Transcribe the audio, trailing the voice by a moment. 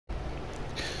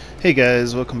Hey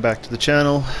guys, welcome back to the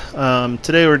channel.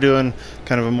 Today we're doing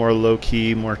kind of a more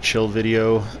low-key, more chill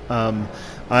video.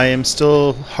 I am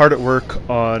still hard at work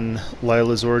on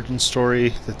Lila's origin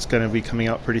story that's going to be coming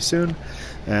out pretty soon,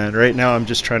 and right now I'm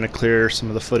just trying to clear some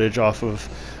of the footage off of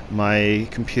my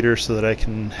computer so that I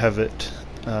can have it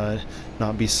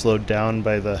not be slowed down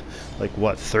by the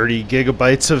 30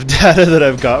 gigabytes of data that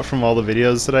I've got from all the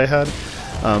videos that I had.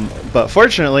 But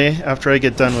fortunately, after I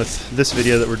get done with this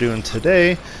video that we're doing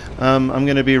today, I'm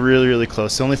going to be really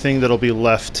close. The only thing that'll be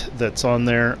left that's on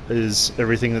there is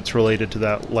everything that's related to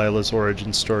that Lila's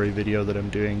origin story video that I'm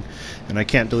doing, and I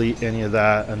can't delete any of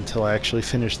that until I actually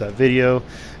finish that video.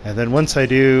 And then once I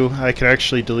do, I can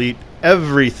actually delete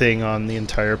everything on the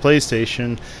entire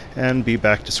PlayStation and be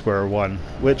back to square one,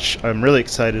 which I'm really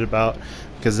excited about,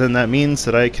 because then that means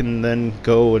that I can then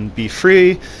go and be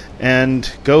free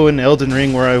and go in Elden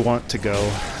Ring where I want to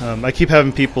go. I keep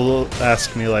having people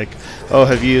ask me like, oh,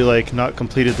 have you not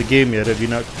completed the game yet? Have you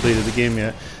not completed the game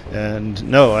yet? And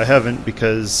no, I haven't,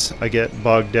 because I get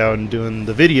bogged down doing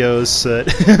the videos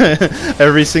that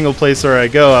every single place where I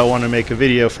go I want to make a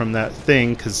video from that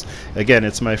thing, because again,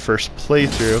 it's my first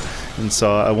playthrough, and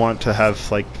so I want to have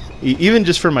even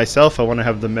just for myself, I want to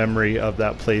have the memory of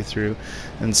that playthrough,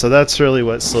 and so that's really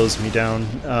what slows me down.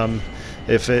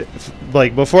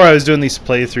 Before I was doing these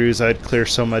playthroughs, I'd clear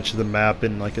so much of the map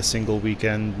in a single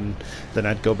weekend, and then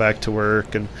I'd go back to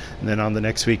work, and then on the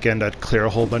next weekend I'd clear a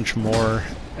whole bunch more.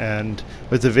 And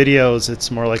with the videos, it's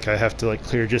more like I have to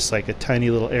clear just a tiny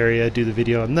little area, do the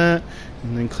video on that,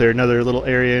 and then clear another little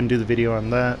area and do the video on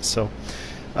that. So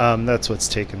that's what's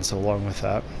taken so long with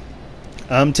that.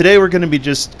 Today we're going to be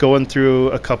just going through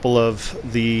a couple of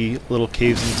the little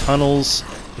caves and tunnels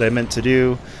that I meant to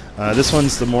do. This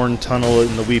one's the Morn Tunnel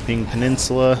in the Weeping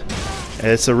Peninsula.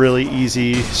 It's a really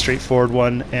easy, straightforward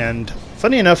one, and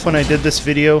funny enough, when I did this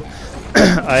video,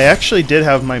 I actually did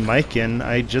have my mic in,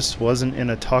 I just wasn't in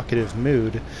a talkative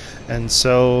mood, and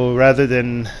so rather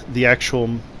than the actual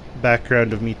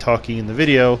background of me talking in the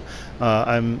video,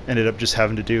 I ended up just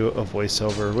having to do a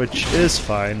voiceover, which is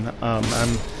fine.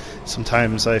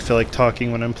 Sometimes I feel like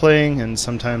talking when I'm playing, and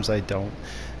sometimes I don't.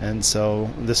 And so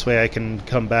this way I can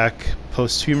come back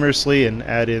posthumously and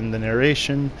add in the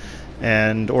narration,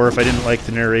 or if I didn't like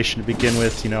the narration to begin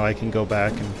with, I can go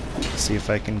back and see if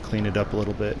I can clean it up a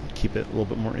little bit, keep it a little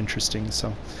bit more interesting.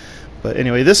 So, but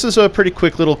anyway, this is a pretty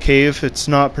quick little cave. It's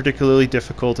not particularly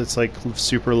difficult. It's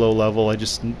super low level. I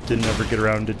just didn't ever get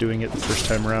around to doing it the first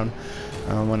time around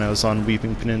when I was on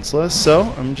Weeping Peninsula, so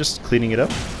I'm just cleaning it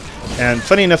up. And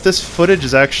funny enough, this footage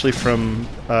is actually from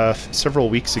several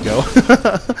weeks ago.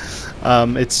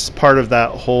 It's part of that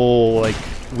whole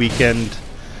weekend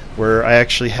where I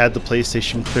actually had the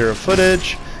PlayStation clear of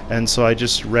footage, and so I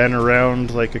just ran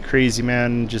around like a crazy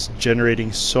man, just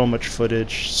generating so much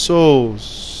footage, so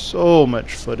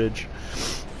much footage.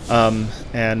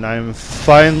 And I'm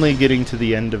finally getting to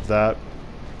the end of that,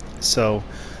 so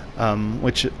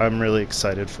which I'm really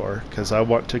excited for, because I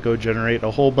want to go generate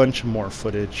a whole bunch more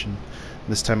footage, and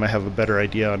this time I have a better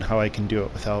idea on how I can do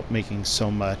it without making so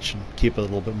much and keep it a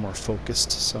little bit more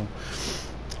focused. So,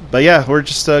 but yeah, we're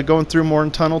just going through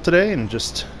Morn Tunnel today and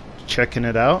just checking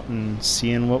it out and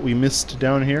seeing what we missed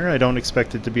down here. I don't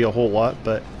expect it to be a whole lot,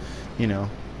 but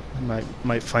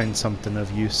might find something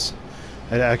of use.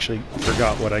 I actually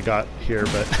forgot what I got here,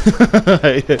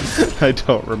 but I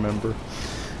don't remember.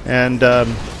 And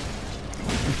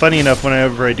funny enough,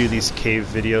 whenever I do these cave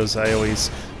videos, I always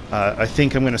I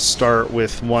think I'm going to start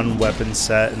with one weapon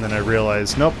set, and then I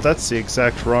realize, nope, that's the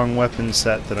exact wrong weapon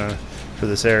set for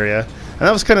this area. And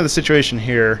that was kind of the situation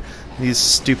here. These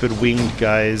stupid winged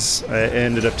guys, I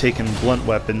ended up taking blunt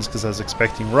weapons because I was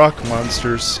expecting rock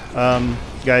monsters.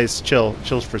 Guys, chill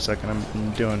for a second.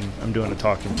 I'm doing a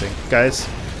talking thing.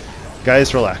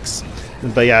 Guys, relax.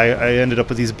 But yeah, I ended up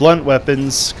with these blunt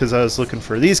weapons because I was looking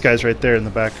for these guys right there in the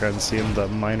background, seeing the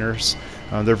miners.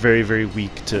 They're very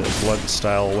weak to blunt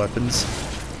style weapons.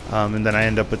 And then I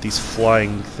end up with these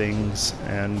flying things,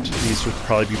 and these would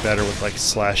probably be better with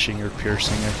slashing or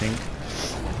piercing, I think.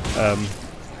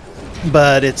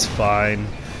 But it's fine.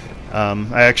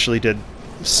 I actually did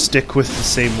stick with the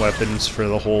same weapons for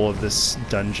the whole of this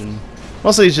dungeon.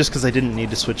 Mostly it's just because I didn't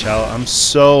need to switch out. I'm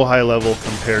so high level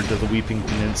compared to the Weeping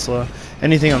Peninsula.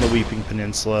 Anything on the Weeping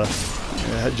Peninsula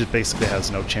just basically has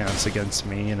no chance against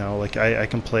me. I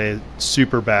can play it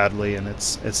super badly, and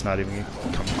it's not even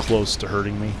gonna come close to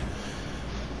hurting me.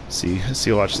 See,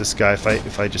 watch this guy.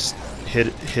 If I just hit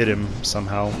him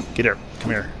somehow. Get here,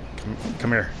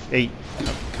 come here. Hey,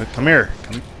 come here.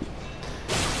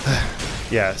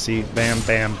 Yeah, see, bam,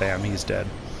 he's dead.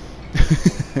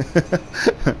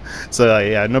 So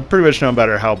yeah, no, pretty much no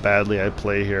matter how badly I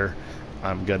play here,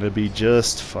 I'm gonna be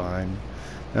just fine.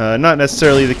 Not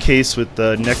necessarily the case with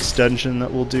the next dungeon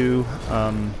that we'll do.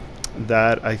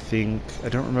 That I think, I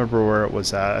don't remember where it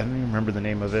was at. I don't even remember the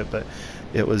name of it, but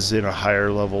it was in a higher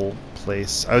level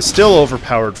place. I was still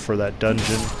overpowered for that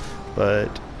dungeon, but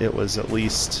it was at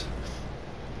least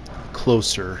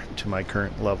closer to my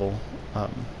current level.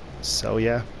 So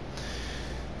yeah.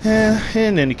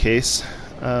 In any case,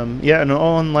 yeah,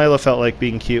 and Lila felt like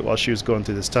being cute while she was going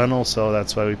through this tunnel, so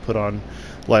that's why we put on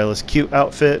Lila's cute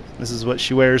outfit. This is what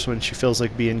she wears when she feels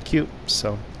like being cute.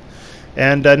 So,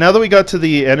 and now that we got to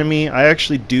the enemy, I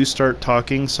actually do start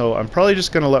talking, so I'm probably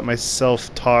just going to let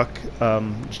myself talk.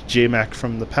 J-Mac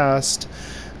from the past,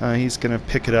 he's going to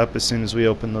pick it up as soon as we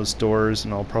open those doors,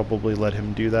 and I'll probably let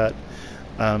him do that.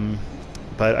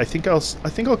 But I think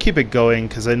I'll keep it going,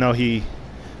 because I know I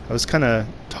was kind of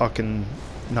talking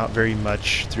not very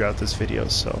much throughout this video,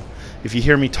 so if you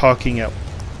hear me talking at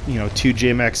two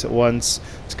J-Macs at once,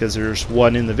 it's because there's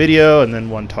one in the video and then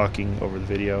one talking over the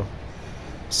video.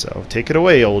 So take it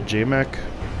away, old J-Mac.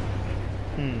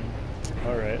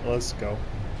 Alright, let's go.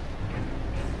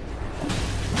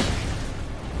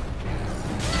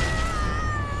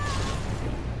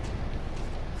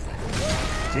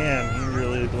 Damn, he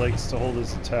really likes to hold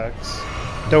his attacks.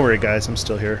 Don't worry guys, I'm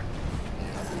still here.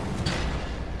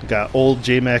 Got old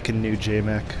J-Mac and new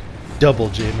J-Mac. Double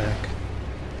J-Mac.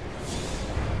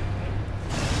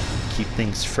 Keep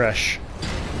things fresh.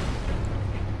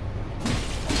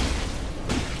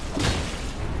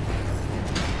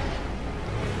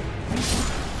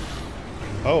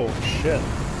 Oh, shit.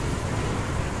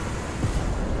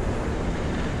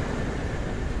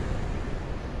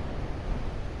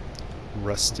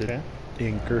 Rusted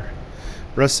anchor.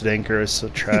 Rusted anchor is so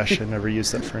trash, I never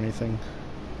use that for anything.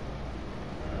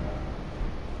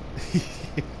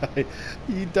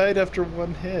 He died after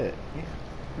one hit.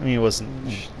 I mean, it wasn't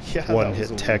one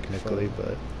hit technically,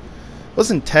 but...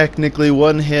 Wasn't technically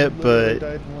one hit, but...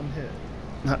 Died in one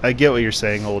hit. I get what you're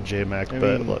saying, old J-Mac,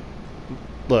 but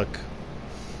look.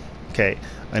 Okay,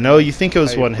 I know you think it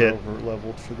was one hit.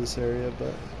 Over-leveled for this area,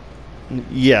 but...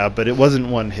 Yeah, but it wasn't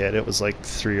one hit. It was like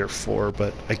 3 or 4,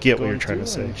 but I get what you're trying to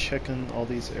say. Checking all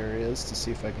these areas to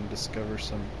see if I can discover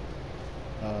some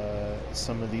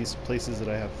of these places that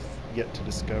I have yet to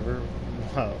discover.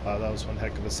 Wow, that was one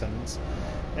heck of a sentence.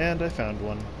 And I found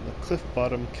one, the Cliff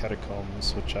Bottom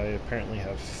Catacombs, which I apparently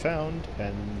have found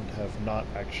and have not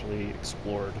actually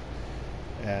explored.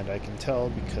 And I can tell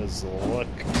because, look,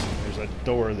 there's a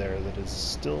door there that is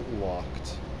still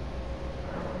locked.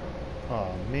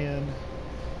 Aw, man.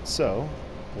 So,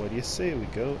 what do you say we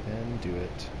go and do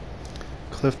it?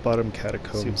 Cliff Bottom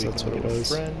Catacombs, that's what it was.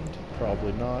 Friend?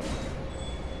 Probably not.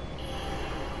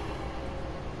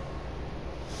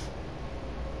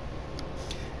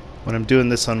 When I'm doing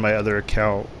this on my other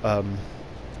account, I'm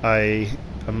a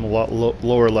lot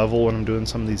lower level when I'm doing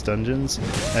some of these dungeons,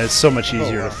 and it's so much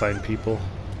easier to find people.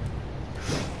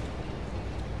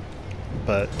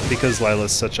 But because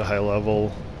Lila's such a high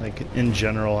level, like in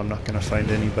general, I'm not going to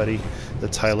find anybody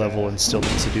that's high level and still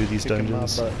needs to do these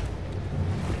dungeons.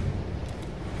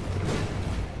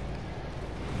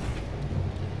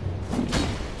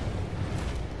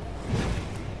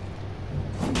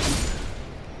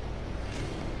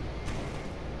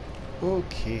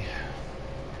 Okay.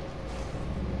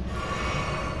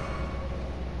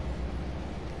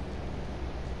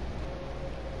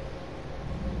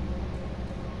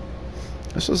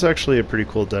 This was actually a pretty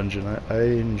cool dungeon. I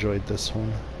enjoyed this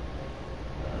one.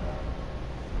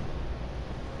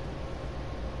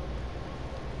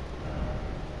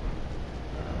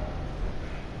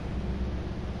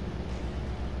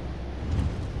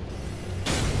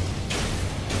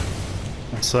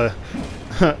 So,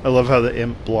 I love how the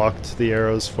imp blocked the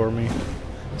arrows for me.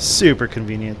 Super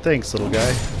convenient. Thanks, little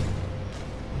guy.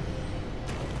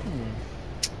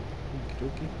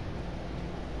 Okey-dokey.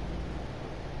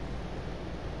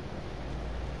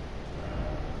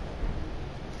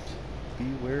 Be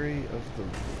wary of the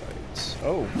rights.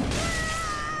 Oh!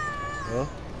 Well,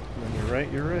 when you're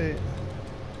right, you're right.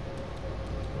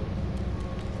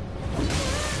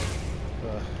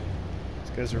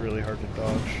 These guys are really hard to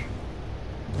dodge.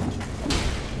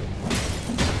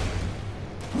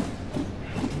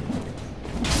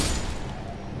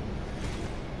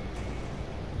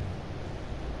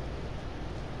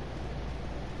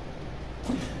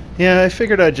 Yeah, I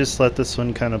figured I'd just let this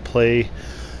one kind of play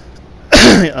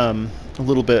a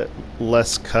little bit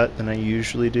less cut than I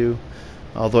usually do.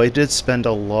 Although I did spend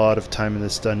a lot of time in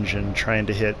this dungeon trying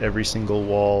to hit every single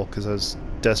wall because I was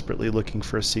desperately looking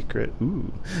for a secret.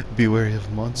 Ooh, be wary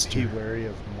of monster. Be wary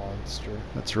of monster.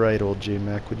 That's right, old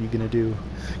J-Mac. What are you gonna do?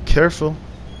 Careful.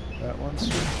 That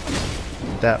monster?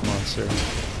 That monster.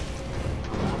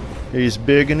 He's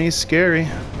big and he's scary.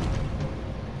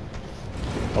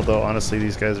 Although, honestly,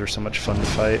 these guys are so much fun to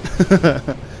fight.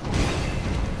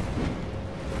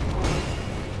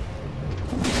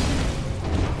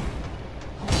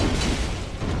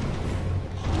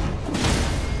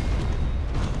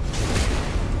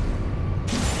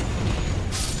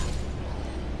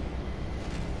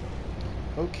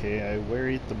 Okay, I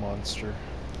worried the monster.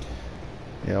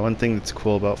 Yeah, one thing that's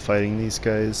cool about fighting these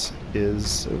guys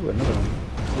is... Oh, another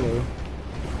one.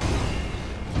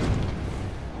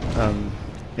 Hello.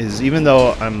 Is even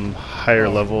though I'm higher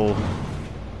level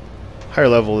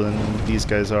than these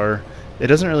guys are, it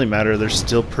doesn't really matter. They're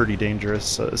still pretty dangerous,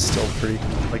 so it's still pretty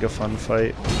like a fun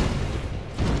fight.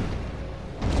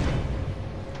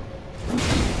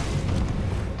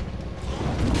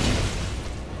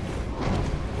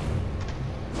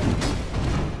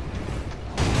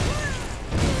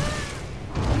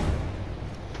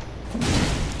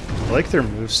 I like their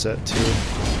moveset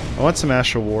too. I want some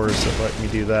Ash of Wars that let me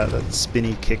do that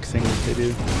spinny kick thing that they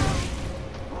do.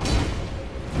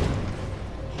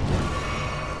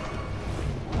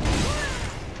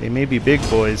 They may be big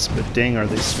boys, but dang are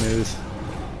they smooth.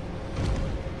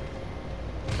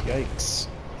 Yikes.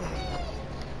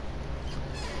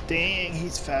 Dang,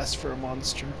 he's fast for a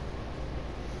monster.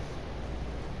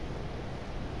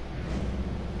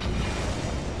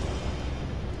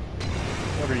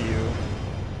 What are you?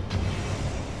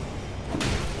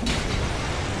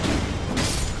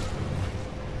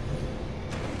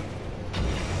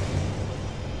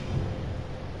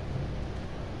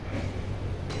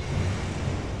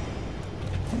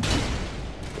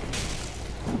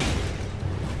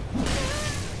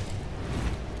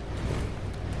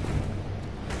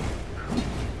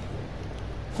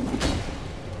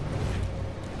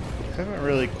 I haven't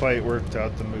really quite worked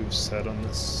out the moveset on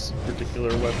this particular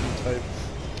weapon type.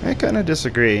 I kind of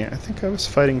disagree. I think I was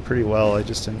fighting pretty well, I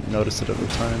just didn't notice it at the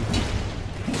time.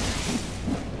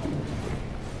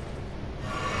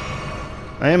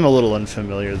 I am a little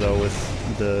unfamiliar though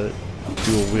with the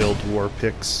dual-wield war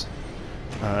picks.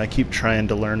 I keep trying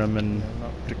to learn them, and I'm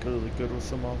not particularly good with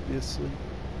them, obviously.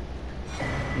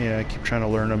 yeah, I keep trying to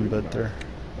learn them, but they're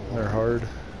hard.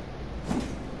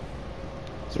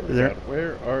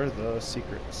 Where are the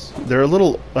secrets? They're a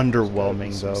little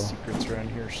underwhelming Some though. secrets around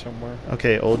here somewhere.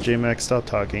 Okay, old J-Mac, stop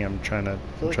talking. I'm trying to.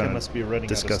 I feel like I must be running out of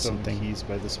discuss stone something. keys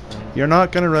by this point. You're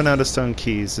not gonna run out of stone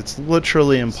keys. It's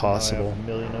literally So now I impossible. have a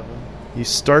million of them. You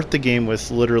start the game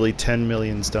with literally 10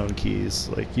 million stone keys.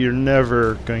 Like, you're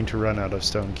never going to run out of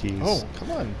stone keys. Oh,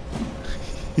 come on.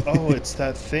 Oh, it's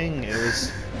that thing. It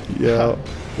was. Yeah.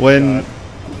 God.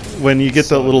 When you get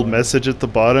So that little annoying. message at the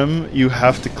bottom, you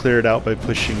have to clear it out by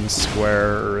pushing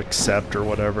square or accept or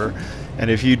whatever. And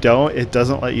if you don't, it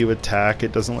doesn't let you attack.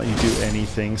 It doesn't let you do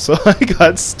anything. So I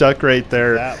got stuck right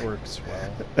there. That works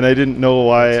well. And I didn't know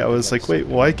why. That's I was like, wait,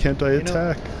 why can't I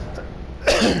attack?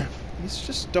 These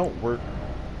just don't work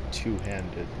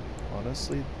two-handed.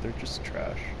 Honestly, they're just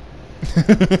trash.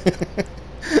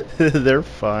 They're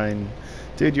fine.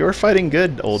 Dude, you're fighting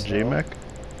good, old So? J-Mac.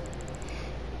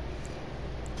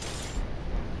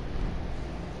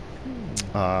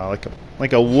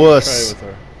 Like a wuss. Try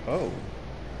with our. Oh.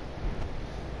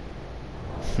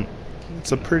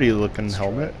 It's a pretty looking Let's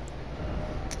helmet.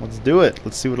 Let's do it.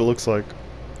 Let's see what it looks like.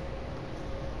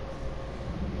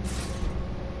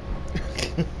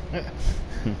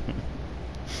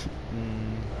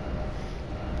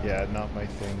 Yeah, not my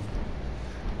thing.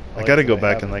 I gotta like go that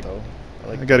back have and it, like though.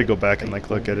 I gotta go back and like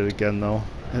look at it again though.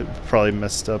 It probably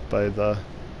messed up by the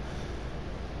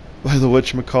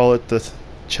whatchamacallit, the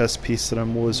chest piece that I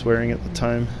was wearing at the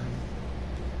time.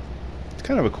 It's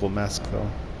kind of a cool mask though.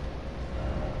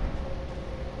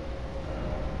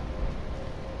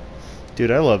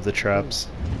 Dude, I love the traps.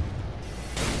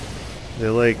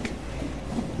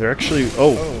 They're actually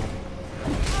Oh.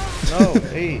 No,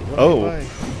 hey, let Oh. me by.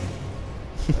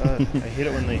 I hate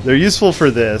it when they. they're useful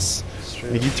for this.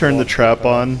 straight Like, you up turn the walk trap right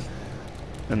by. on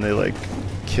and they like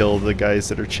kill the guys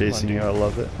that are chasing you. dude. I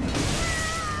love it.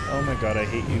 Oh my god, I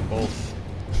hate you both.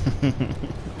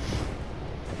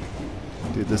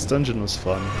 Dude, this dungeon was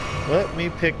fun. Let me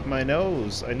pick my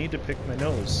nose. I need to pick my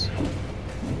nose.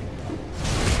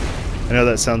 I know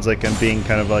that sounds like I'm being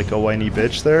kind of like a whiny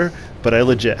bitch there, but I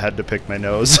legit had to pick my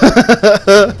nose.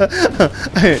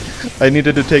 I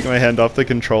needed to take my hand off the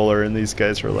controller, and these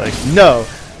guys were like, no!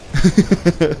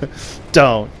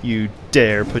 Don't you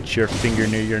dare put your finger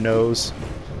near your nose.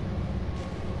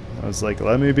 I was like,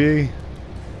 let me be.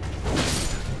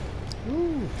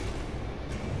 Ooh.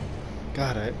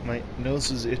 God, my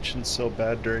nose was itching so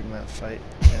bad during that fight,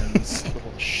 and these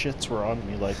little shits were on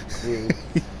me like glue.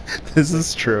 This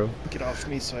is true. Get off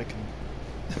me so I can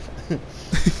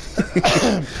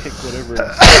pick whatever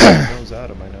goes out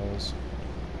of my nose.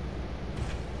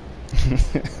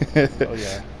 Oh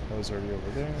yeah, I was already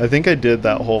over there. I think I did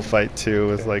that whole fight too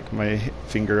with like my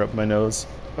finger up my nose.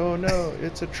 Oh no,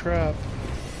 it's a trap.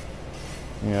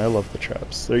 Yeah, I love the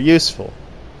traps. They're useful.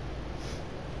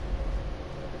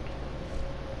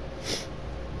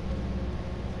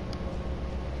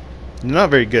 They're not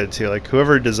very good too. Like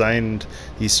whoever designed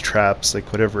these traps,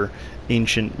 like whatever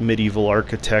ancient medieval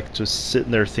architect was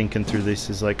sitting there thinking through this,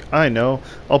 is like, I know,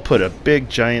 I'll put a big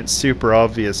giant super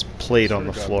obvious plate on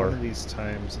the floor. One of these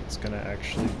times it's gonna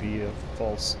actually be a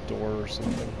false door or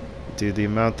something. Dude, the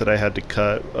amount that I had to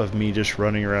cut of me just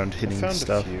running around hitting I found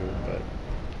stuff. a few, but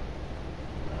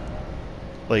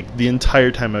like the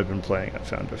entire time I've been playing, I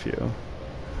found a few.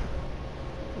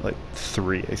 Like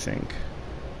 3, I think.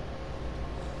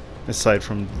 Aside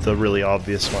from the really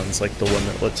obvious ones, like the one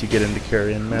that lets you get into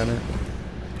carrion manner.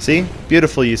 See?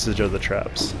 Beautiful usage of the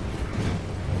traps.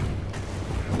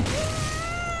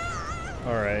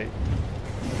 alright.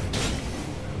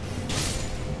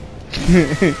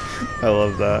 I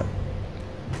love that.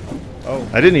 Oh,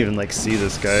 I didn't even like see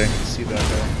this guy. see that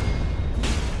guy.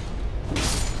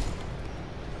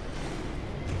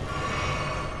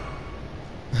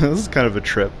 This is kind of a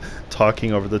trip,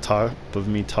 talking over the top of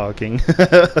me talking.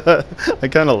 I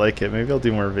kind of like it. Maybe I'll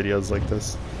do more videos like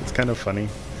this. It's kind of funny.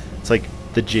 It's like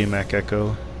the JMac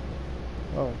echo.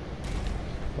 Oh,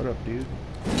 what up, dude?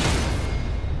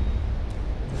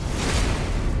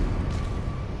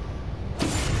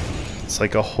 It's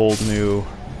like a whole new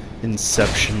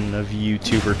inception of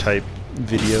YouTuber type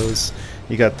videos.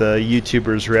 You got the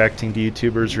YouTubers reacting to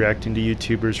YouTubers, reacting to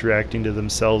YouTubers, reacting to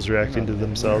themselves, reacting to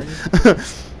themselves.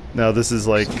 Now this is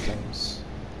like Sometimes.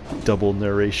 double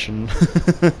narration.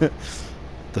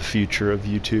 The future of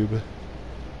YouTube.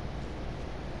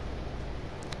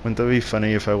 Wouldn't that be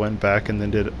funny if I went back and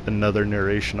then did another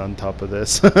narration on top of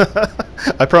this?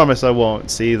 I promise I won't.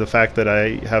 See, the fact that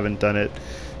I haven't done it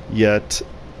yet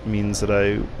means that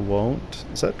I won't.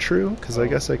 Is that true? Because I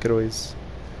guess I could always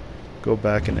go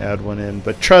back and add one in.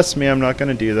 But trust me, I'm not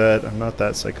going to do that. I'm not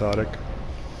that psychotic.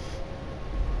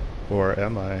 Or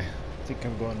am I? I think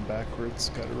I'm going backwards.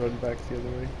 Gotta run back the other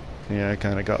way. Yeah, I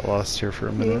kind of got lost here for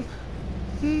a minute.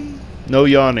 No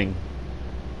yawning.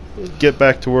 Get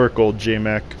back to work, old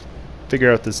JMac. Figure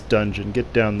out this dungeon.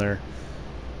 Get down there.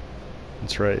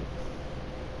 That's right.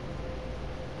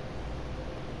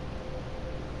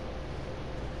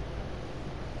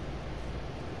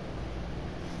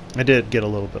 I did get a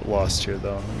little bit lost here,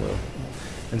 though.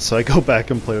 And so I go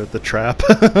back and play with the trap.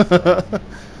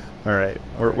 Alright,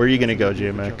 where are you going to go,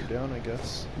 JMac? Jump down, I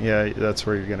guess. Yeah, that's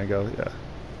where you're going to go, yeah.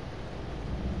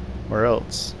 Where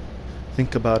else?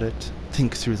 Think about it.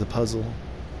 Think through the puzzle.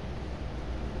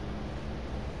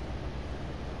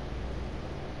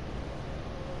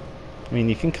 I mean,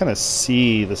 you can kind of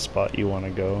see the spot you want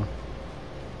to go.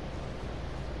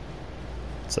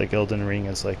 It's like Elden Ring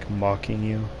is like mocking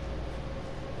you.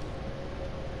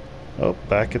 Oh,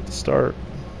 back at the start.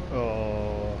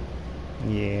 Oh.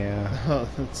 Yeah. Oh,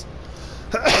 that's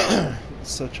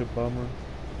such a bummer.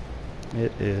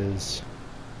 It is.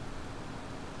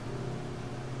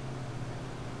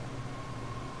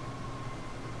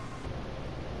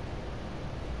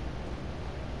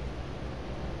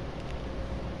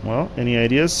 Well, any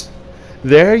ideas?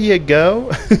 There you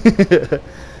go.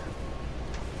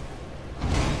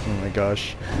 Oh my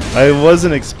gosh. I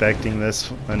wasn't expecting this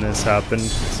when this happened.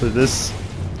 So this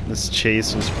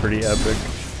chase was pretty epic.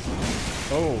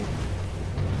 Oh.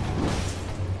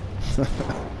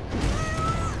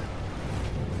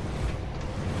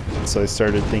 So I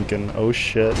started thinking, oh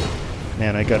shit,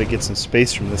 man, I gotta get some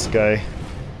space from this guy.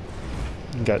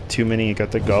 Got too many,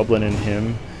 got the goblin in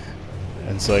him.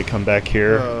 And so I come back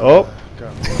here. Oh!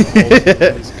 Got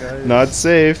these guys. Not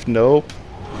safe, nope.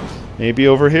 Maybe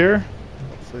over here?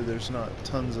 Hopefully there's not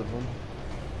tons of them.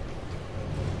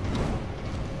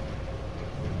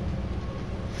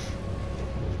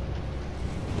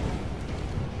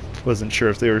 Wasn't sure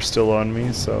if they were still on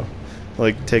me, so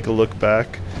like take a look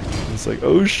back. It's like,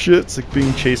 oh shit, it's like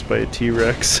being chased by a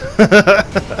T-Rex.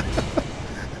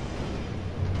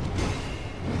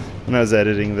 When I was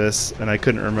editing this, and I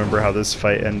couldn't remember how this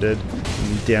fight ended,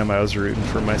 and damn, I was rooting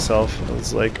for myself. I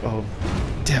was like, oh,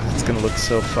 damn, it's gonna look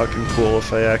so fucking cool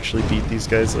if I actually beat these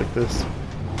guys like this.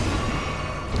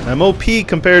 I'm OP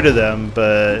compared to them,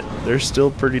 but they're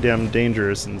still pretty damn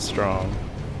dangerous and strong.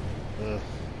 Ugh.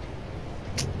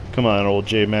 Come on, old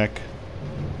J-Mac.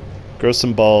 Grow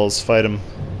some balls, fight him.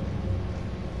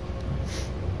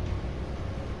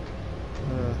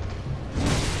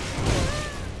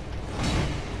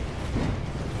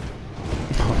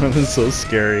 That was so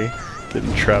scary,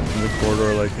 getting trapped in the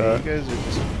corridor like that. You guys are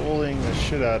just bullying the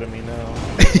shit out of me now.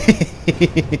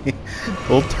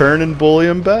 We'll turn and bully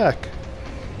him back.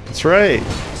 That's right.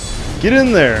 Get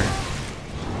in there.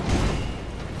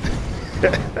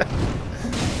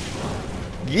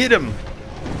 Get him.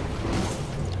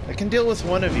 I can deal with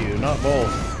one of you, not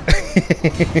both.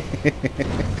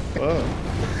 Whoa.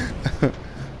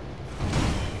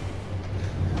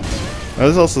 I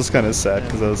was also kind of sad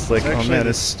because I was like, It's oh actually man, the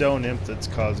it's stone imp that's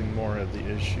causing more of the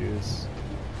issues.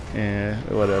 yeah,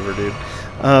 whatever, dude.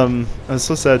 I was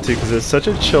so sad too because it's such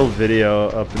a chill video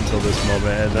up until this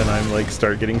moment, and then I'm like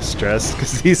start getting stressed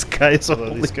because these guys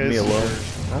won't leave me alone.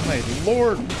 Oh my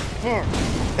lord! Fuck!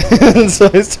 And so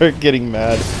I start getting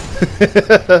mad.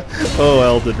 Oh,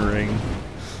 Elden Ring.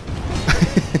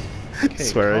 Okay,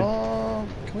 Swear.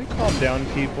 Can we calm down,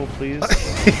 people, please?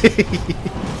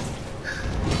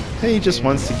 He just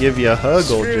wants to give you a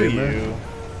hug, old Screw J-Mac. you.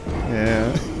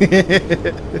 Yeah.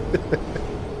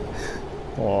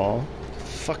 Aw.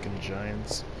 Fucking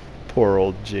giants. Poor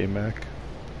old J-Mac.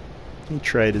 He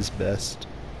tried his best.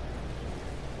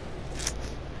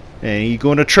 And he's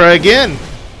going to try again!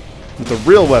 With a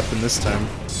real weapon this time.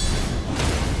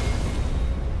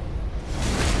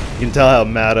 You can tell how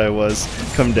mad I was.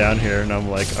 Come down here and I'm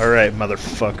like, alright,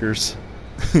 motherfuckers.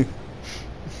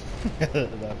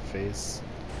 That face.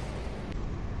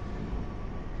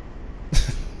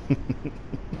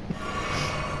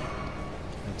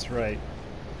 That's right.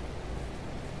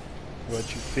 Why'd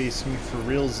you face me for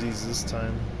realsies this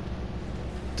time?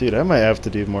 Dude, I might have to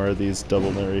do more of these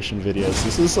double narration videos.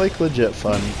 This is like legit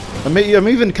fun. I'm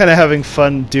even kind of having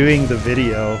fun doing the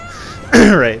video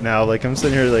right now. Like I'm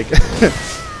sitting here like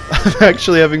I'm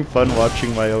actually having fun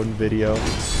watching my own video.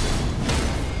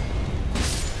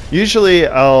 Usually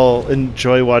I'll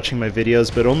enjoy watching my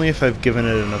videos, but only if I've given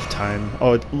it enough time.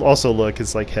 Oh, also look,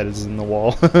 his like head is in the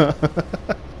wall.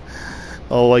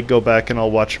 I'll like go back and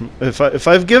I'll watch if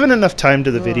I've given enough time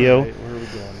to the video. Right, where are we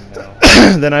going now?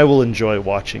 Then I will enjoy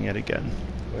watching it again.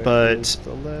 Where But is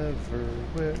the lever?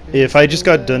 Where if is I just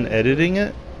the got done lever? editing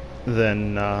it,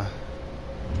 then I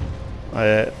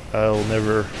won't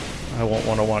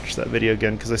want to watch that video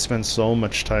again because I spend so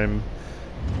much time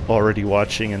already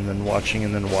watching and then watching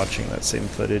and then watching that same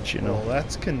footage, you know. Well,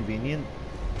 that's convenient.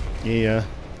 Yeah,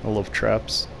 I love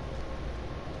traps.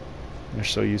 They're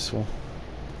so useful.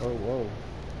 Oh, whoa.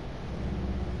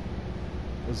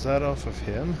 Was that off of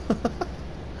him?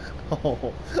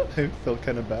 Oh, I feel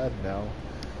kind of bad now.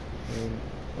 I mean,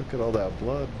 look at all that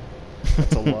blood.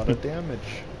 That's a lot of damage.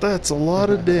 That's a lot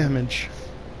of damage.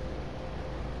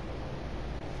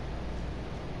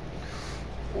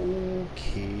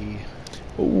 Okay.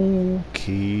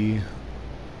 Okay.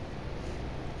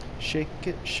 Shake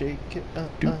it, Do,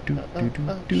 do, do,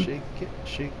 do. shake it,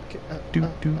 Do,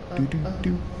 do, do, do,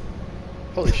 do.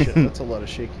 Holy shit, that's a lot of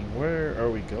shaking. Where are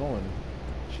we going?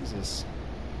 Jesus.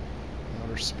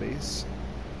 Outer space?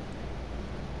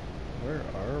 Where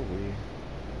are we?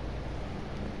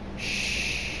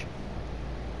 Shh.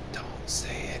 Don't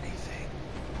say anything.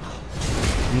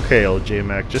 Okay, old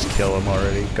J-Mac, just kill him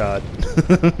already. God.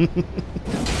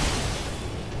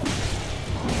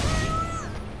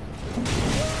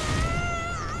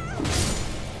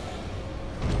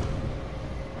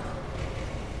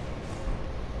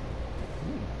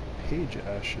 Page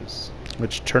ashes.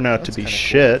 Which turn out to That's be kinda cool.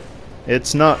 shit.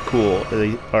 It's not cool.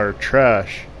 They are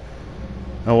trash.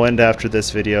 I went after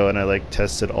this video and I like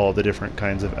tested all the different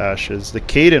kinds of ashes. The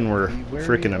Kaden were Be wary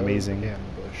freaking of amazing,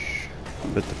 Ambush.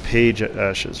 but the Page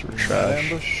ashes were Is that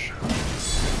trash. ambush?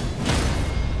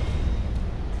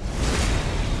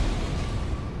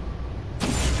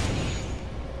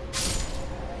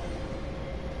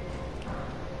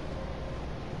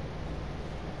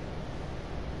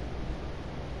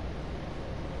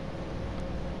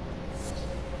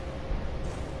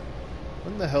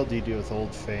 What the hell do you do with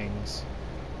old fangs?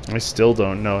 I still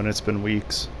don't know, and it's been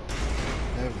weeks.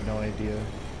 I have no idea.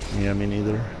 Yeah, me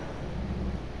neither.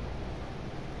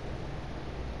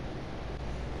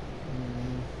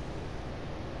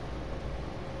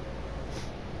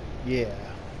 Yeah.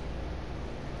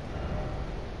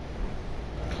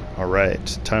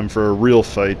 Alright, time for a real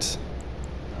fight.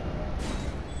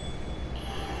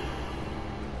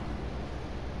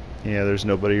 Yeah, there's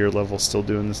nobody your level still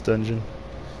doing this dungeon.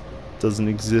 Doesn't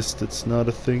exist, it's not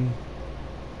a thing.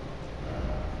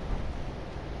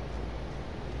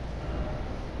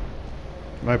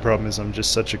 My problem is I'm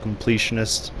just such a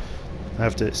completionist. I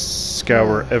have to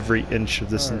scour every inch of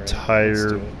this Alright, let's entire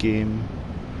do it. game.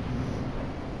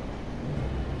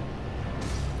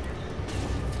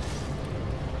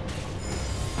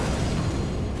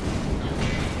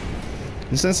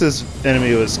 And since this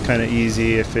enemy was kind of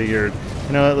easy, I figured,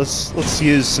 you know what, let's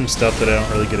use some stuff that I don't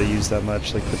really get to use that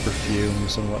much, like the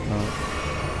perfumes and whatnot.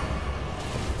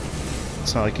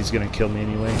 It's not like he's gonna kill me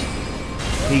anyway.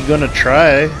 He gonna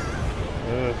try.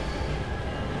 Ugh.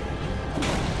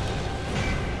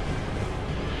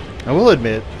 I will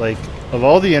admit, like, of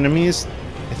all the enemies,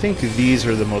 I think these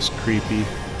are the most creepy.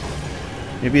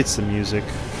 Maybe it's the music.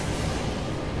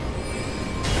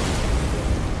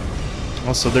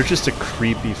 Also, they're just a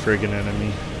creepy friggin'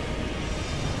 enemy.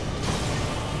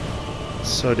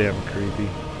 So damn creepy.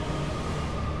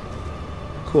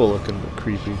 Cool looking, but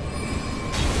creepy.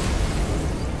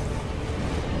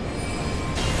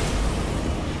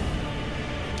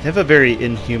 They have a very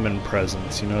inhuman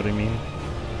presence, you know what I mean?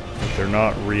 Like they're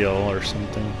not real or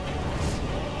something.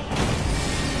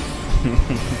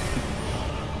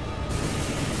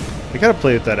 I gotta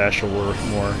play with that Ashelworth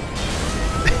more.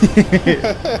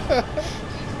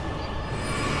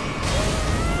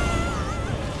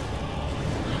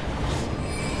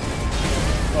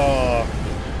 Oh,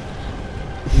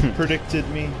 you predicted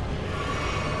me.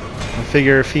 I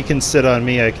figure if he can sit on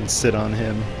me, I can sit on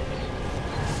him.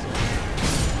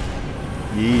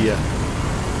 Yeah.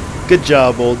 Good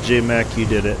job, old J-Mac, you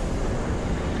did it.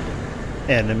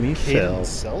 Enemy fell.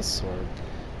 Sellsword.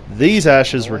 These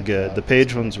ashes I were like good. that. The page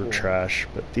That's ones were cool. trash,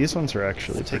 but these ones are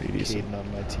actually I'll take pretty decent. Caden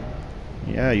on my team.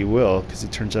 Yeah, you will, because he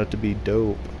turns out to be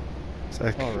dope. It's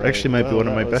Alright, actually might be well, one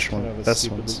of my that was best kind of a best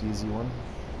stupidly ones. easy one.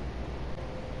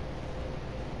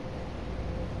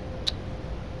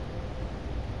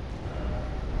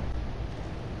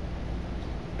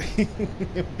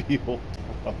 Behold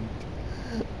Rump.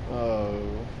 Oh.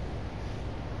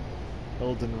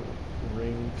 Elden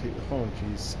Ring. Oh,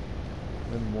 jeez.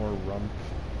 And more Rump.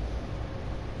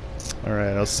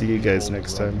 Alright, I'll see you guys Behold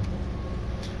next Rump.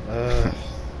 time.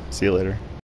 See you later.